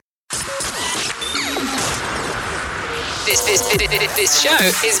This show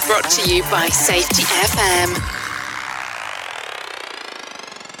is brought to you by Safety FM.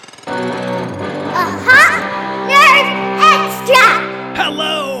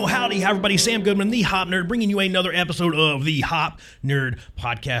 Hello, howdy, hi everybody, Sam Goodman, the Hop Nerd, bringing you another episode of the Hop Nerd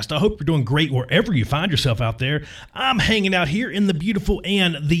Podcast. I hope you're doing great wherever you find yourself out there. I'm hanging out here in the beautiful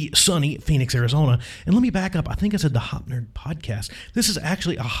and the sunny Phoenix, Arizona. And let me back up. I think I said the Hop Nerd Podcast. This is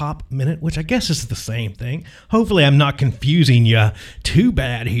actually a Hop Minute, which I guess is the same thing. Hopefully I'm not confusing you too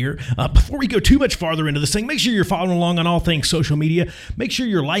bad here. Before we go too much farther into this thing, make sure you're following along on all things social media. Make sure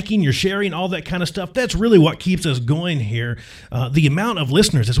you're liking, you're sharing, all that kind of stuff. That's really what keeps us going here. The amount of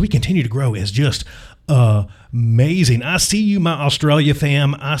listeners as we continue to grow is just amazing. I see you, my Australia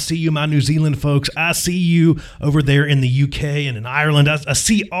fam. I see you, my New Zealand folks. I see you over there in the UK and in Ireland. I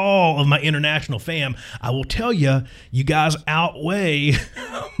see all of my international fam. I will tell you, you guys outweigh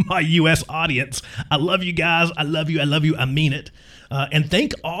my US audience. I love you guys. I love you. I love you. I mean it. And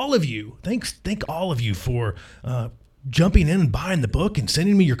thank all of you. Thank all of you for jumping in and buying the book and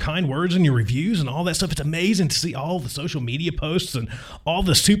sending me your kind words and your reviews and all that stuff. It's amazing to see all the social media posts and all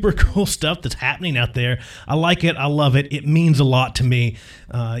the super cool stuff that's happening out there. I like it. I love it. It means a lot to me.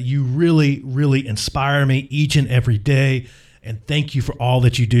 You really, really inspire me each and every day. And thank you for all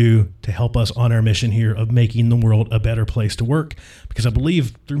that you do to help us on our mission here of making the world a better place to work. Because I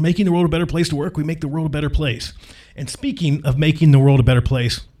believe through making the world a better place to work, we make the world a better place. And speaking of making the world a better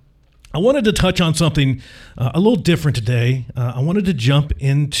place, I wanted to touch on something a little different today. I wanted to jump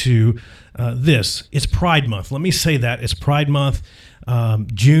into this. It's Pride Month. Let me say that. It's Pride Month.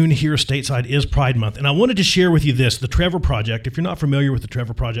 June here stateside is Pride Month. And I wanted to share with you this, the Trevor Project. If you're not familiar with the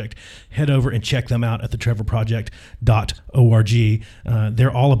Trevor Project, head over and check them out at thetrevorproject.org.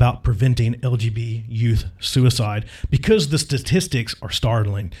 They're all about preventing LGBT youth suicide because the statistics are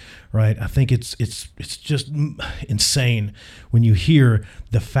startling, right? I think it's just insane when you hear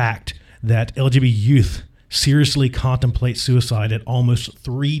the fact that LGBT youth seriously contemplate suicide at almost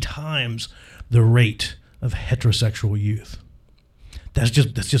 3 times the rate of heterosexual youth. That's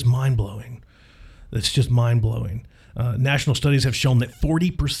just mind-blowing. That's just mind-blowing. National studies have shown that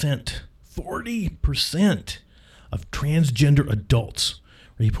 40% of transgender adults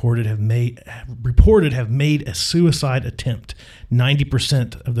reported have made a suicide attempt.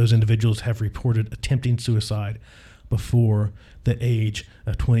 90% of those individuals have reported attempting suicide before the age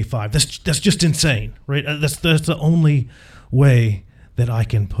of 25. That's just insane, right? That's the only way that I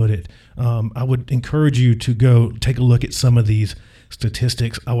can put it. I would encourage you to go take a look at some of these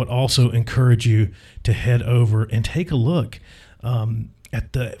statistics. I would also encourage you to head over and take a look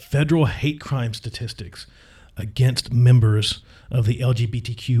at the federal hate crime statistics against members of the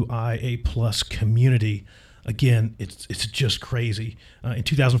LGBTQIA plus community. Again, it's just crazy. In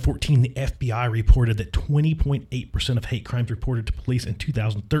 2014, the FBI reported that 20.8% of hate crimes reported to police in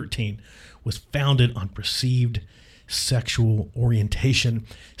 2013 was founded on perceived sexual orientation.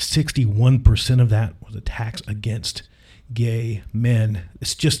 61% of that was attacks against gay men.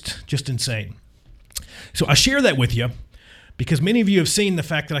 It's just insane. So I share that with you because many of you have seen the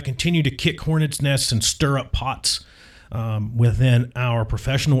fact that I continue to kick hornets' nests and stir up pots within our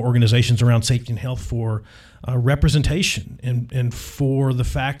professional organizations around safety and health for representation and for the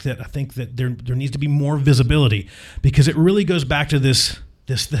fact that I think that there needs to be more visibility, because it really goes back to this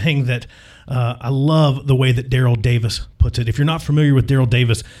thing that I love the way that Daryl Davis puts it. If you're not familiar with Daryl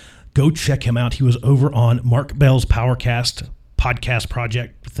Davis, go check him out. He was over on Mark Bell's Powercast podcast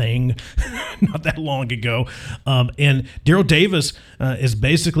project thing not that long ago. And Daryl Davis is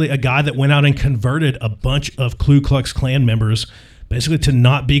basically a guy that went out and converted a bunch of Ku Klux Klan members basically to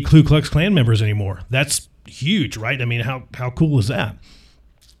not be Ku Klux Klan members anymore. That's huge, right? I mean, how cool is that?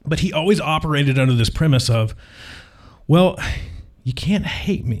 But he always operated under this premise of, well, you can't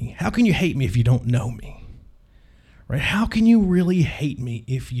hate me. How can you hate me if you don't know me? Right? How can you really hate me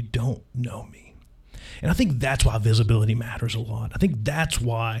if you don't know me? And I think that's why visibility matters a lot. I think that's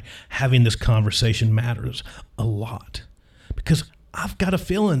why having this conversation matters a lot. Because I've got a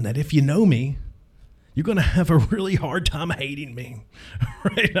feeling that if you know me, you're going to have a really hard time hating me,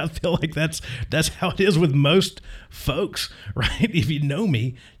 right? I feel like that's how it is with most folks, right? If you know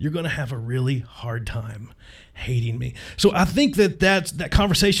me, you're going to have a really hard time hating me. So I think that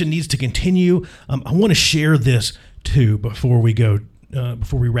conversation needs to continue. I want to share this too before we go.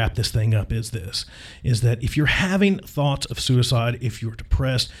 Before we wrap this thing up, is that if you're having thoughts of suicide, if you're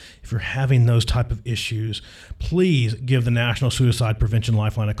depressed, if you're having those type of issues, please give the National Suicide Prevention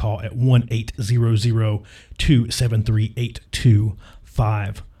Lifeline a call at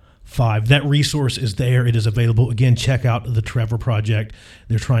 1-800-273-8255. That resource is there. It is available. Again, check out the Trevor Project.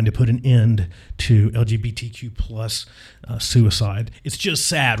 They're trying to put an end to LGBTQ plus suicide. It's just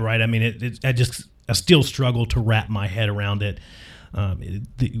sad, right? I mean, I still struggle to wrap my head around it.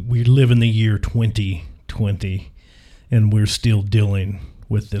 We live in the year 2020, and we're still dealing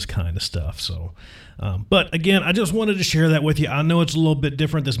with this kind of stuff. So, but again, I just wanted to share that with you. I know it's a little bit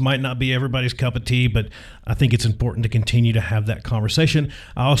different. This might not be everybody's cup of tea, but I think it's important to continue to have that conversation.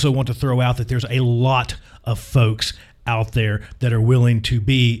 I also want to throw out that there's a lot of folks out there that are willing to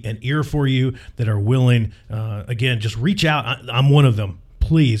be an ear for you, that are willing, again, just reach out. I'm one of them.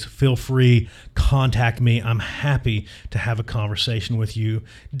 Please feel free, contact me. I'm happy to have a conversation with you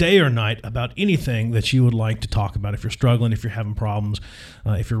day or night about anything that you would like to talk about. If you're struggling, if you're having problems,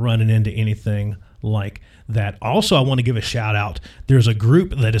 if you're running into anything like that. Also, I want to give a shout out. There's a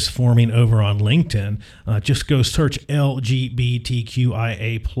group that is forming over on LinkedIn. Just go search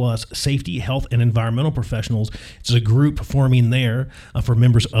LGBTQIA plus safety, health, and environmental professionals. It's a group forming there for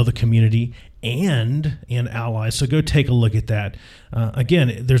members of the community and allies. So go take a look at that.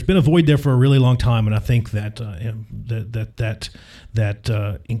 Again, there's been a void there for a really long time, and I think that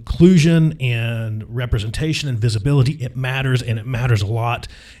inclusion and representation and visibility, it matters, and it matters a lot.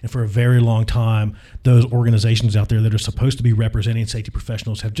 And for a very long time, those organizations out there that are supposed to be representing safety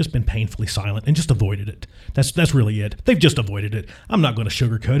professionals have just been painfully silent and just avoided it. That's really it. They've just avoided it. I'm not going to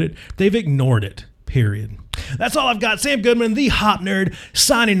sugarcoat it. They've ignored it, period. That's all I've got. Sam Goodman, the Hop Nerd,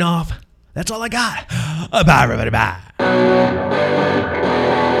 signing off. That's all I got. Bye, everybody. Bye.